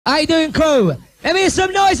How you doing, crew? Let me hear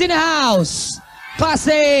some noise in the house.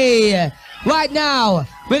 Posse. Right now,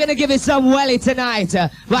 we're gonna give it some Welly tonight.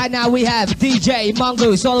 Right now, we have DJ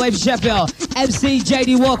Mongoose all the way from Sheffield. MC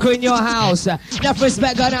JD Walker in your house. Enough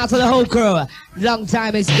respect going out to the whole crew. Long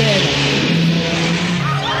time it's been.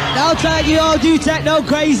 Now time you all do techno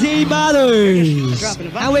crazy mothers.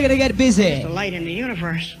 And we're gonna get busy. The light in the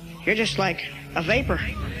universe. You're just like a vapor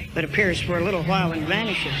that appears for a little while and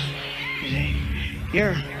vanishes.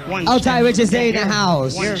 You're one outside Rich is in the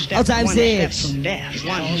house. Outside Sage. From death.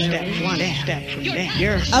 One step from death.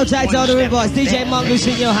 You're outside all the reports. DJ Mongoose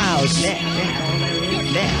in your house. Death.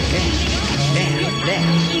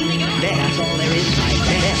 That's all there is.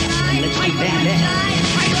 Death. Let's keep that death.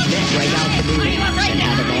 Death right out the blue. And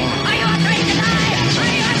out the ball. Are you afraid to die? Are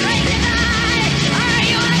you afraid to die? Are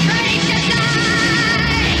you afraid to die?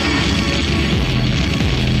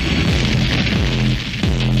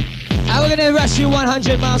 And we're gonna rush you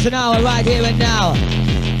 100 miles an hour right here and now.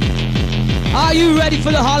 Are you ready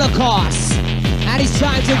for the Holocaust? And it's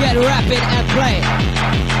time to get rapid and play.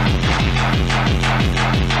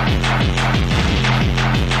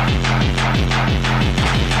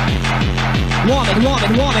 Warm it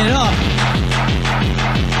up.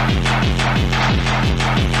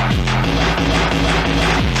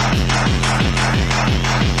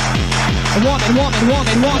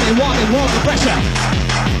 Warm the pressure.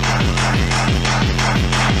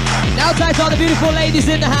 Now tight all the beautiful ladies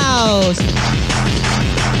in the house.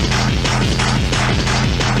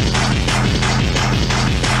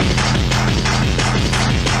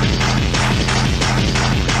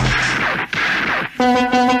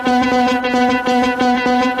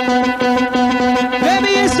 Let me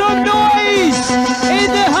hear some noise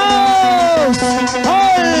in the house.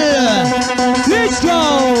 Let's go.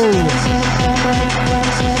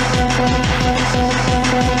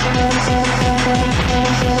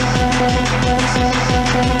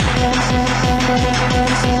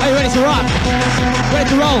 Are you ready to rock? Ready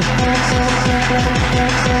to roll?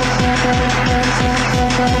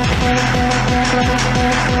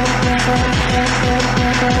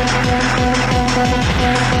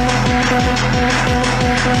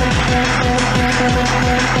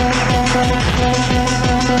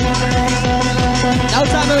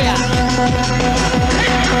 Outside Maria.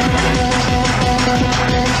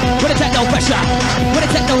 With a techno pressure, with a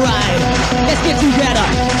techno ride. Let's get together.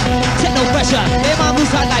 Techno pressure. Hey, my moves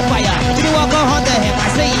hot like fire. You can walk on Honda him. I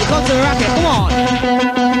say you come to the rocket. Come on.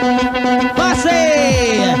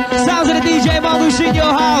 Posse. Sounds of the DJ Mongoose in your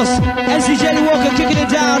house. MC JD Walker kicking it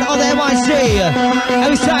down on the MIC. And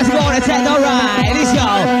it's time to go on a techno ride. Let's go.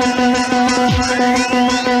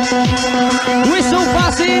 Whistle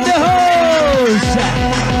Posse in the house.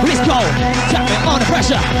 Let's go. Tap it on the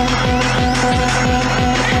pressure.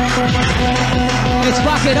 Let's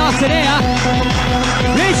rock it off today, huh?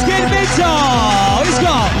 Let's get mental. Let's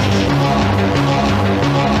go.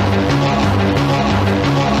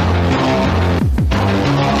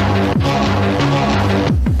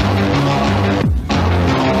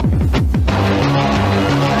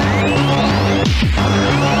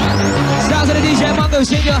 Sounds of the DJ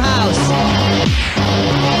Mongoose in your house.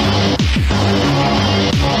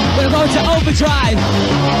 We're going to overdrive.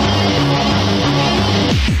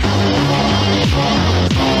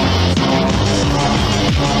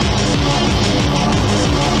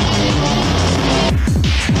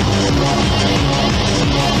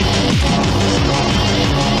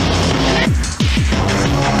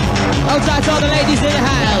 Outside to all the ladies in the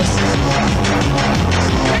house.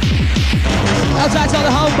 Outside to all the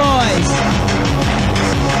homeboys.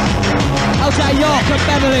 Outside York and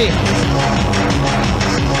Beverly.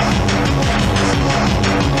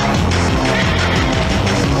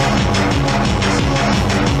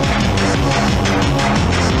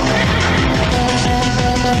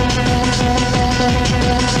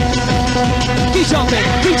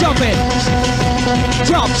 Keep jumping.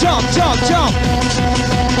 Jump.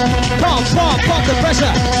 Pump the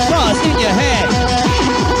pressure. Buzz in your head.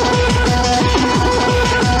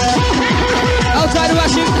 Outside the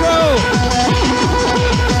Russian crew.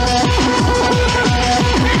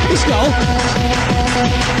 Let's go.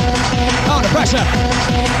 On the pressure.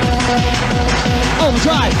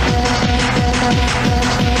 Overdrive.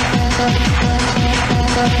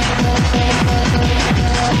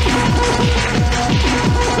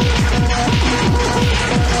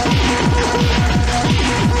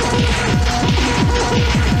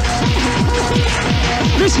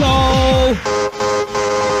 Let's go!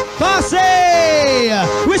 Posse!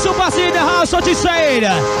 Whistle Posse in the house, what you saying?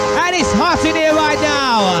 And it's hot in here right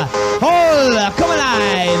now. Hold, come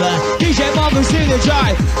alive. DJ Mongoose in the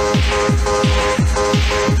drive.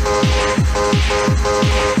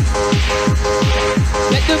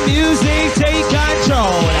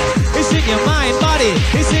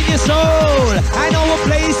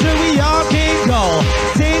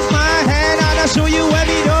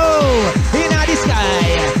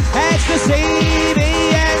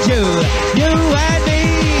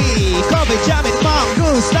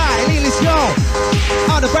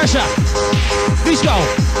 pressure. Let's go.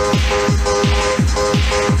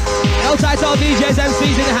 No title DJs,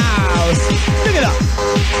 MCs in the house. Pick it up.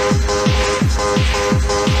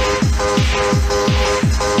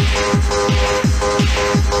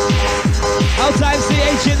 Outside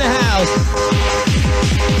CH in the house.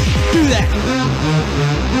 Do that.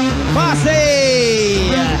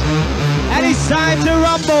 Party. And it's time to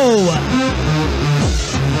rumble.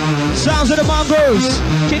 Sounds of the Mongoose.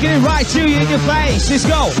 Kicking it right to you in your face. Let's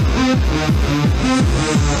go.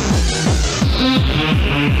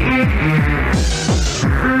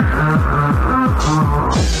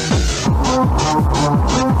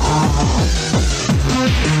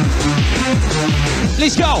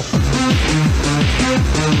 Let's go.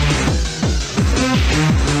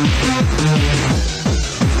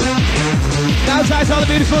 Now tight all the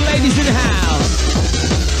beautiful ladies in the house.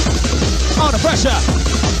 On the pressure.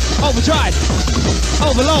 Overdrive.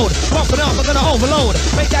 Overload. Pump it up, I'm gonna overload.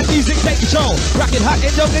 Make that music take control. Rock it hot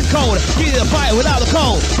and don't get cold. Give you the fire without the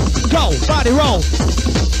cold. Go, body roll.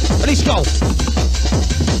 Let's go.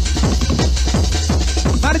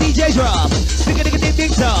 How the DJ drop? Stick it ding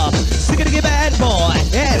ding top. Stick it bad boy.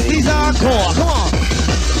 Yes, these are core. Come on.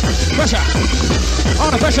 Pressure.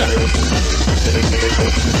 On the pressure.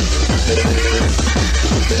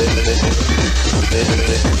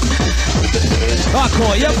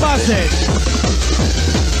 Hardcore, you're buzzing.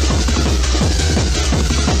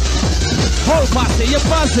 Whole party, you're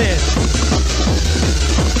buzzing.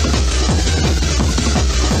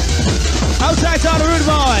 Outside all the rude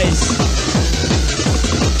boys.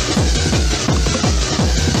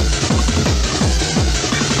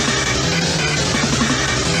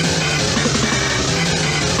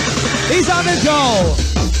 He's on the go.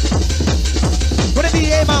 What are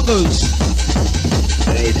the Mongoose?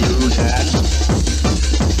 Hey, do that.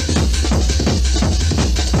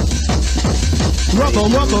 Rumble,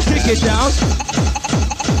 rumble, kick it down.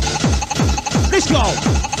 Let's go.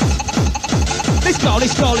 Let's go,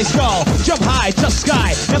 let's go, let's go. Jump high, touch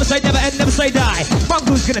sky. Never say never and never say die.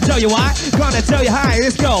 Mongoose gonna tell you why. Gonna tell you high,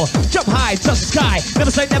 let's go. Jump high, touch the sky.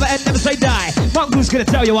 Never say never and never say die. Mongoose gonna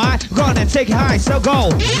tell you why. Gonna take it high, so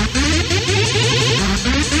go.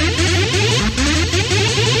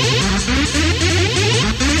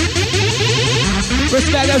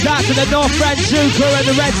 Respect goes out to the North Friend Juker and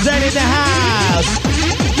the Red Zen in the house.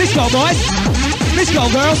 Let's go, boys. Let's go,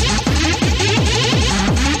 girls.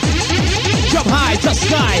 Jump high, touch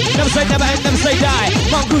sky. Never say never and never say die.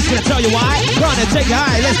 Mongoose gonna tell you why. Gonna take it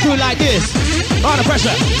high. Let's do it like this. On the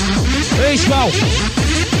pressure. Let's go.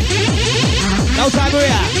 No time,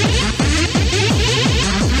 Maria.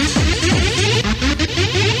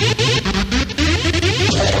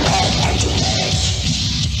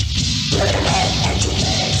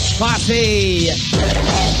 Party.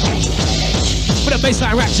 Put a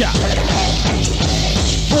baseline rapture.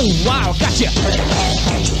 Oh wow, gotcha.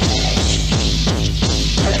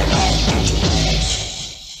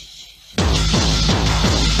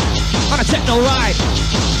 On a techno ride.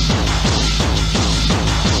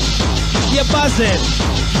 You're buzzing.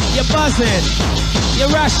 You're buzzing. You're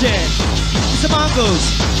rushing. It's a Mongoose.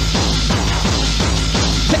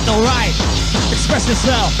 Techno ride. Express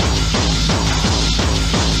yourself.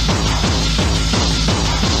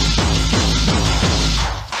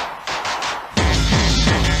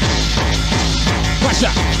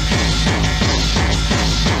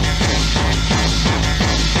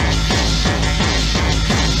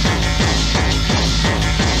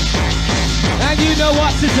 And you know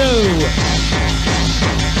what to do.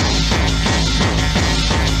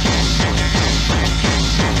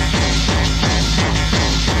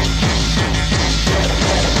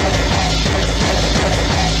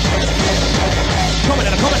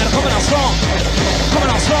 Coming on strong. Coming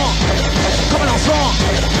on strong. Coming on strong.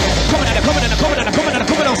 Coming on strong.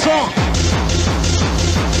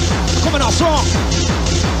 Coming on strong.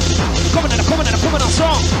 Coming on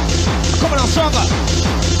strong. Coming on stronger.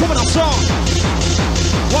 Coming on strong.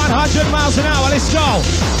 100 miles an hour. Let's go.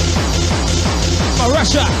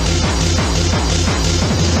 Russia.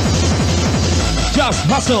 Just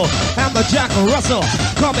hustle. I'm the Jack Russell.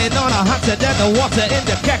 Coming on a hotter than the water in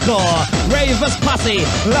the kettle. Ravers posse.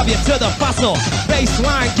 Love you to the fossil.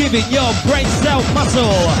 Baseline giving your brain cell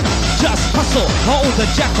muscle. Just hustle, hold the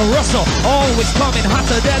Jack Russell. Always coming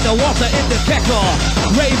hotter than the water in the kettle.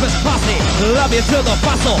 Ravers posse, love you to the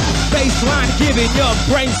fossil. Baseline giving your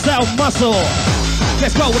brain cell muscle.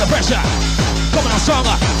 Let's go with the pressure. Coming on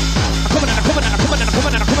stronger. Coming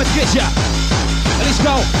to get ya. Let's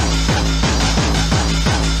go.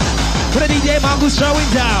 With a DJ Mongoose throwing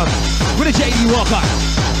down. With a JD Walker.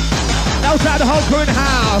 Outside the whole crew in the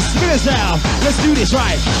house. Spin yourself. Let's do this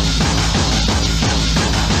right.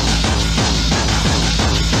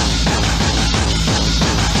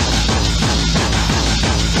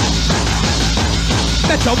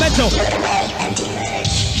 Mental.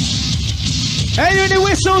 Any of the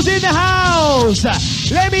whistles in the house?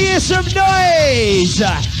 Let me hear some noise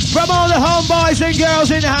from all the homeboys and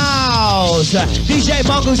girls in the house. DJ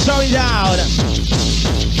Mongoose throwing down.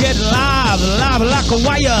 Get live like a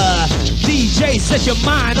wire. DJ, set your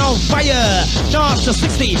mind on fire. North to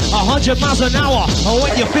 60, 100 miles an hour. Or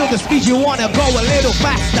when you feel the speed, you wanna go a little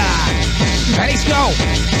faster. Let's go.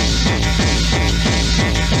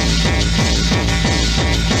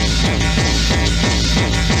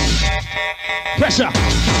 Pressure.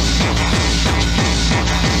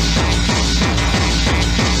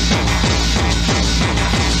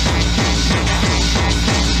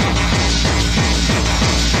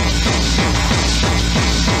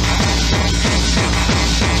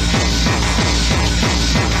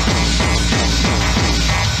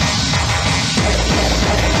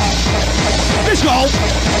 Let's go.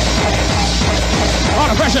 On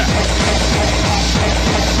the pressure.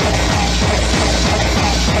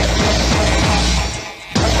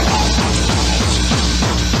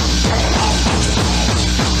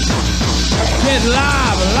 Get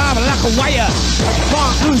live like a wire.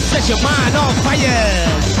 Mongoose, set your mind on fire.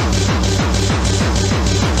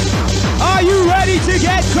 Are you ready to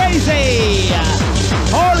get crazy?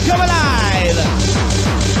 All come alive.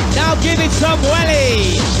 Now give it some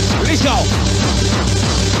Welly. Let's go.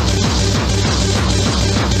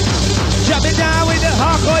 Jumping down with the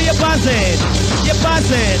hardcore, you're buzzing. You're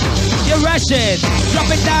buzzing. You're rushing.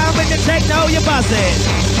 Dropping down with the techno, you're buzzing.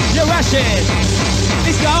 You're rushing.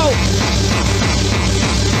 Let's go.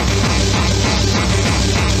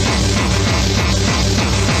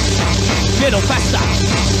 Little faster.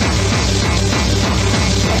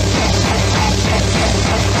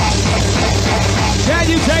 Can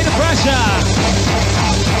you take the pressure?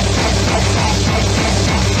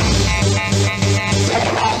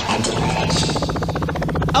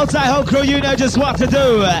 Outside home crew, you know just what to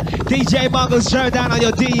do. DJ Mongoose, turn down on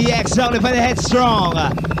your DEX, only for the headstrong.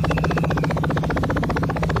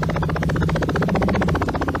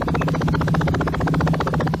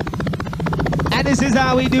 And this is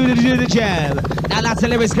how we do the jam. Now lots of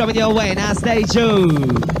lyrics coming your way, now stay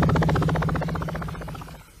tuned.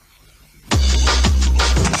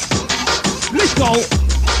 Let's go.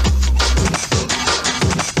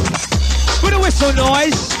 With a whistle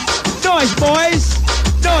noise. Noise boys.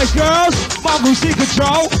 Noise girls. Mongoose in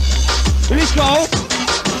control. Let's go.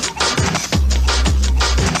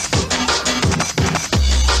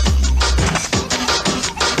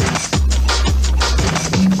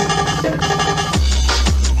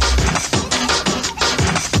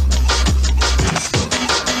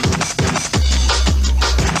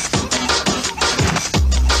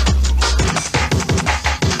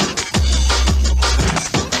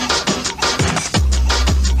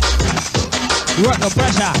 Work the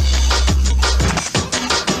pressure.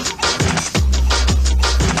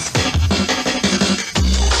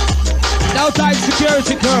 No time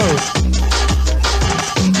security crew.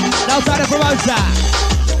 No time to promoter.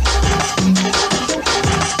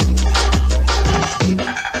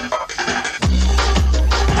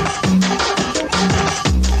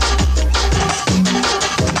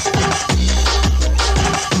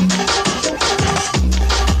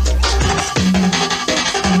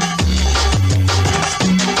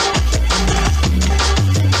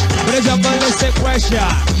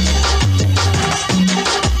 Pressure.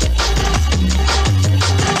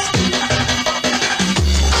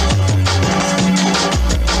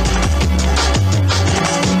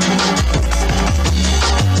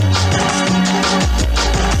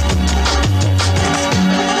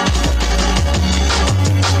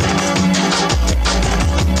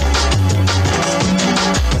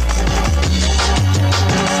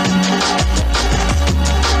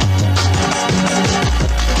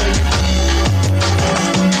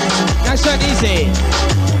 Easy.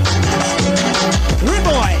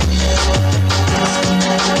 Boy.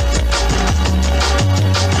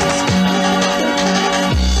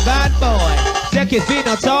 Bad boy, take it feet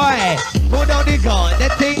no toy. Put on the gun,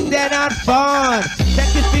 that thing that not fun.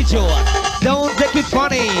 Take it visual, don't take it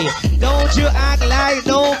funny. Don't you act like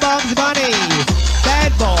no Bugs Bunny.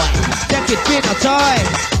 Bad boy, take it feet no toy.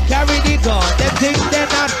 Carry the gun, that thing that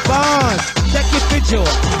not fun. Take it visual,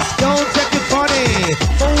 don't take it funny.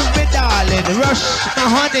 Move it, darling, rush my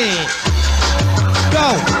honey. Go.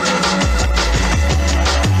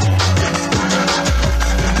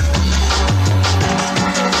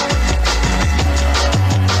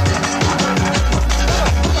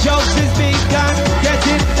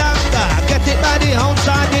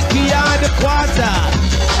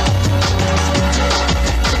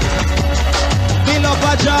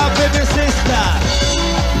 job with your sister.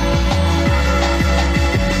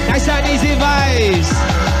 Nice and easy vibes.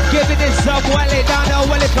 Giving it some Welly down there,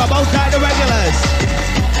 Welly from outside the regulars.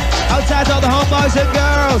 Outside all the homeboys and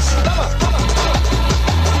girls.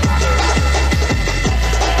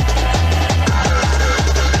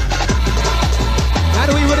 How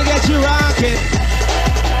do we wanna get you rocking?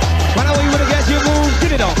 Why don't we wanna get you moved?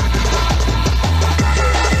 Get it on.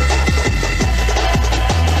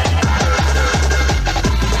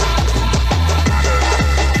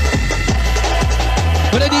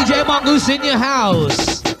 Put a DJ Mongoose in your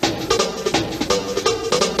house.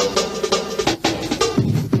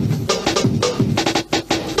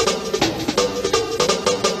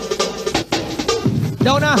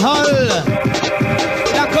 Down a hull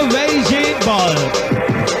like a raging ball.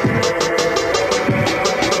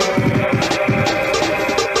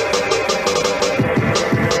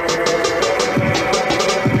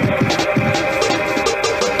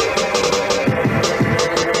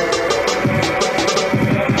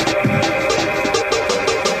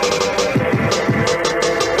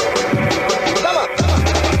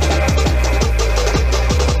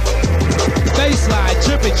 Baseline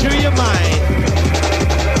tripping through your mind.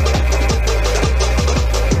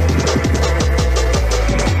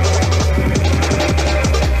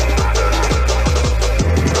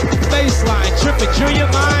 Baseline tripping through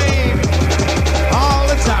your mind all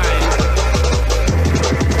the time.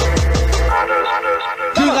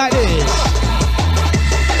 Do it like this.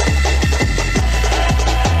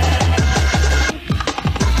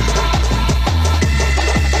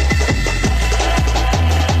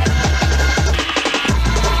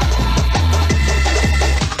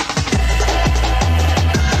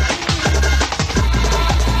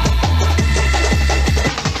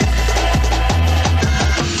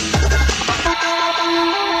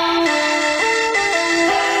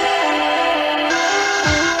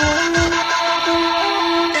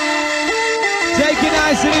 Take it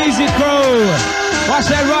nice and easy, crew. Watch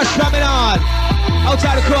that rush coming on.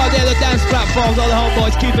 Outside the crowd there, the dance platforms, all the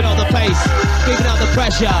homeboys keeping on the pace, keeping on the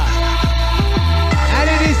pressure. And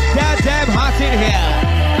it is damn hot in here.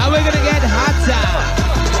 And we're gonna get hotter.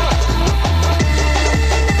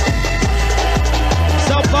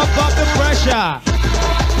 So pump up the pressure.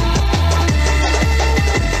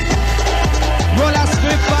 Roll a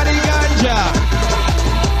swift body ganja.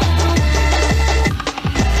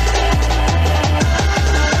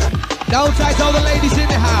 Outside all the ladies in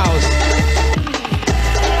the house.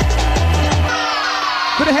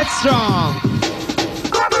 Put a head strong.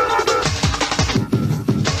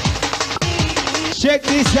 Check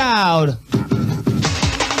this out.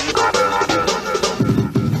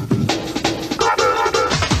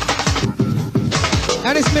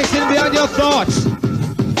 And it's mixing beyond your thoughts.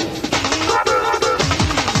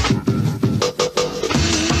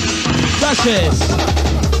 Brushes.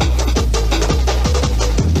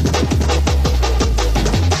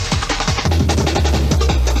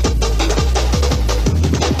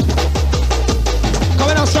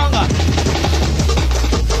 Stronger.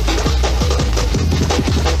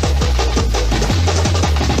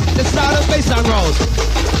 Let's start up baseline rolls.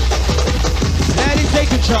 Daddy, take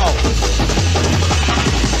control.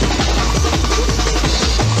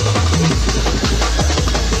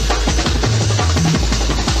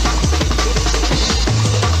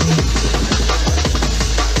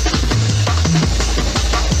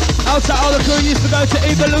 Outside all the crew used to go to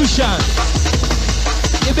Evolution.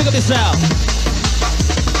 You pick up yourself.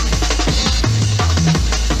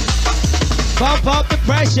 Pump up the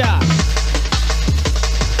pressure.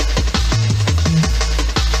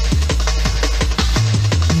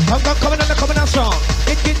 Coming on strong.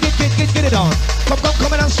 Get it on.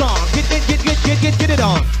 Coming on strong. Get it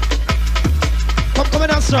on.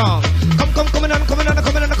 Coming on strong. Coming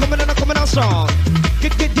on strong.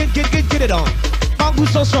 Get it on.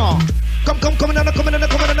 Mongoose so strong. Coming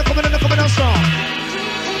on strong.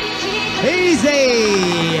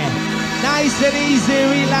 Easy. Nice and easy,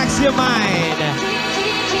 relax your mind.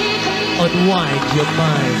 Unwind your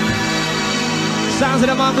mind. Sounds of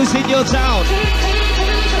the Mongoose in your town.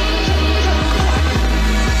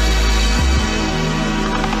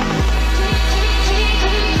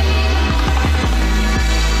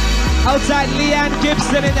 Outside Leanne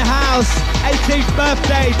Gibson in the house. 18th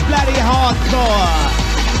birthday, bloody hardcore.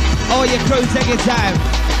 All your crew, take your time.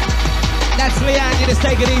 That's Leanne, you just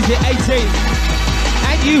take it easy, 18th.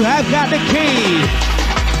 And you have got the key.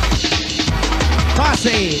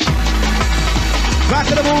 Posse. Rock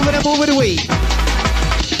to the move and a move of the week.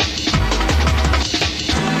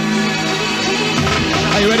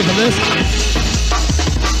 Are you ready for this?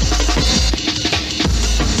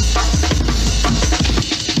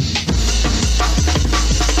 1,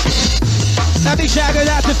 a big shout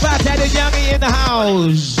out to Fat Head and Youngie in the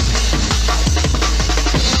house.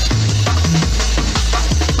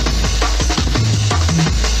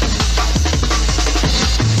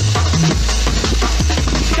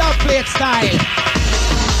 Don't play it style.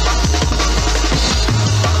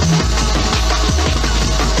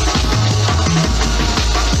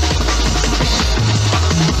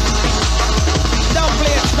 Don't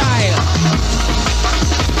play it style.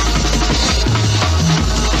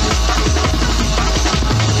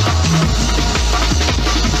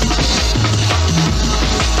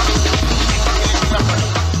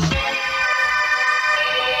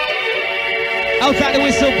 Outside the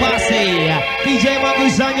whistle posse, DJ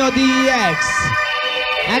Mongoose on your DEX,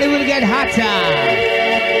 and it will get hotter.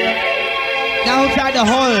 Now outside the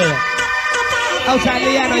hall, outside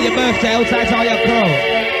Leanne on your birthday, outside all your crew.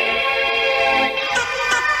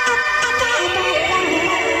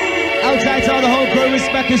 Outside all the whole crew,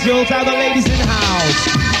 respect is yours, outside the ladies in the house.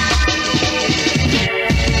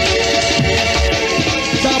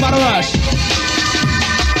 Talk about a rush.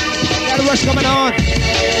 Got a rush coming on.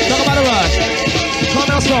 Talk about a rush. Come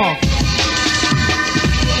on, strong.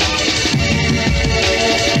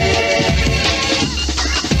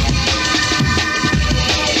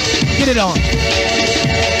 Get it on.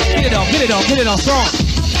 Get it on, get it on, get it on, strong.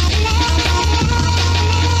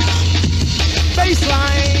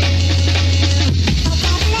 Baseline.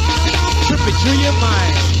 Trip it through your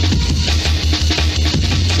mind.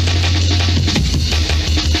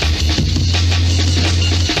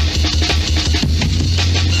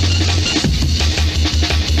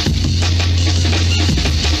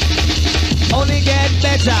 Only get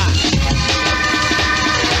better.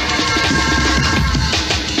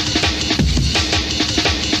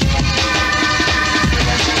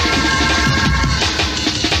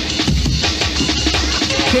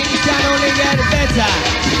 Things can only get better.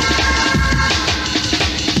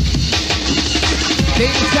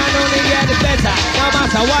 Things can only get better. No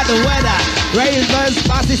matter what the weather, ravers,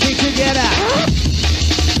 party stick together.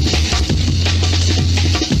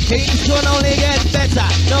 Things can only get better.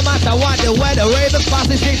 No matter what the weather, ravers,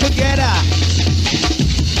 party stick together.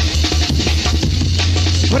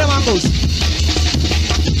 Put 'em on Mongoose.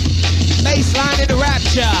 Baseline in the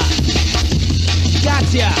rapture.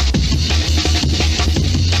 Gotcha.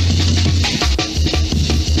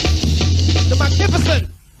 The magnificent.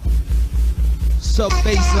 So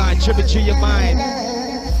baseline, tripping through your mind.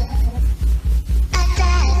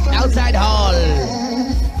 Outside hall.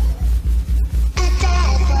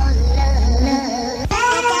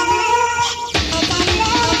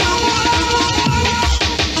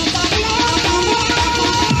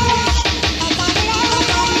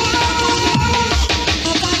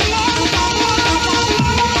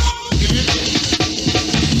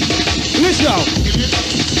 Let's go.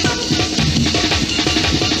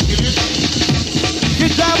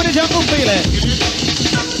 Get down with the jungle feeling.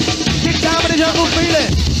 Get down with the jungle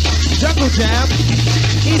feeling. Jungle jam.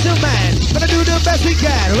 He's a man. Gonna do the best we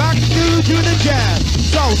can. Rock through to the jam.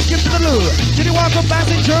 So skip to the loop. Did you walk up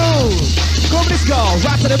passing through? Come let's go.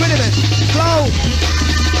 Rock to the rhythm and flow.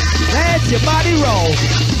 Let your body roll.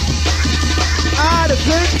 Out of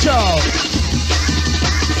control.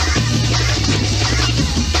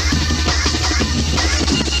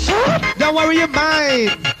 Don't worry your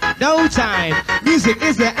mind, no time. Music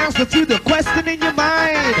is the answer to the question in your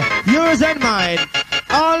mind. Yours and mine,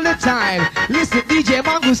 all the time. Listen, DJ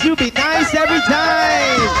Mongoose, you be nice every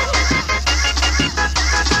time.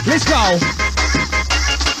 Let's go.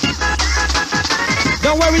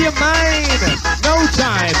 Don't worry your mind, no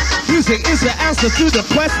time. Music is the answer to the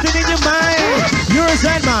question in your mind. Yours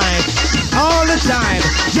and mine, all the time.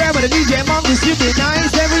 Yeah, but the DJ Mongoose, you be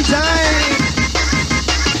nice every time.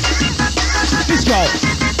 Let's go.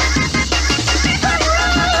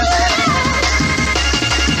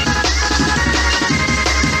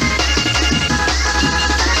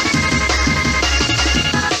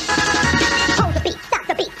 Hold the beat, stop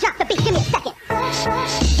the beat, drop the beat, give me a second.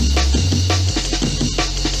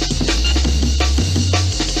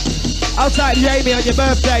 Outside Jamie on your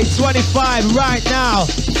birthday, 25 right now.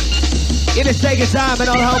 It is taking time and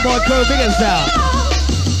all homeboy crew, big as hell.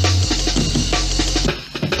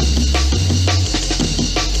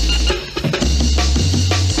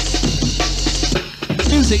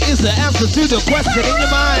 Music is the answer to the question in your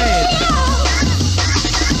mind.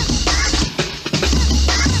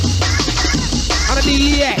 On the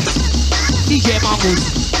DEX, DJ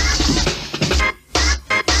Mongoose.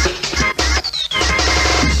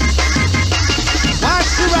 Watch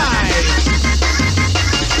the ride.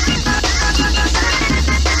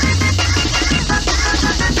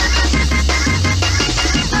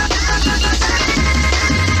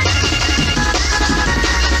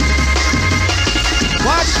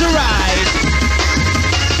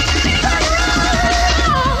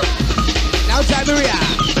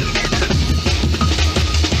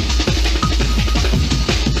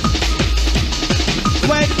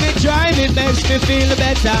 makes me feel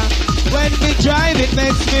better. When me drive, it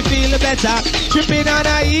makes me feel better. Tripping on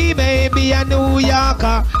a E, maybe a New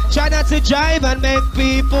Yorker. Try not to drive and make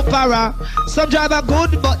people para. Some drive are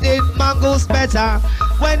good, but the Mongoose better.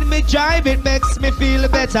 When me drive, it makes me feel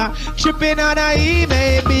better. Tripping on a E,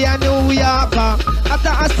 maybe a New Yorker. After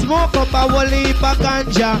I smoke up a whole heap of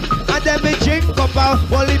ganja, and then me drink up a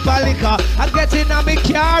whole heap of liquor. I get in a me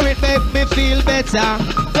car, it make me feel better.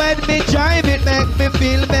 When me drive, it make me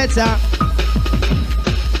feel better.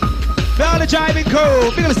 For all the driving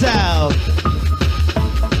crew, feel yourself.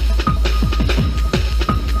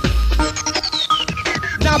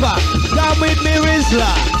 Naba, come with me,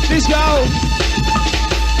 Rizla. Let's go.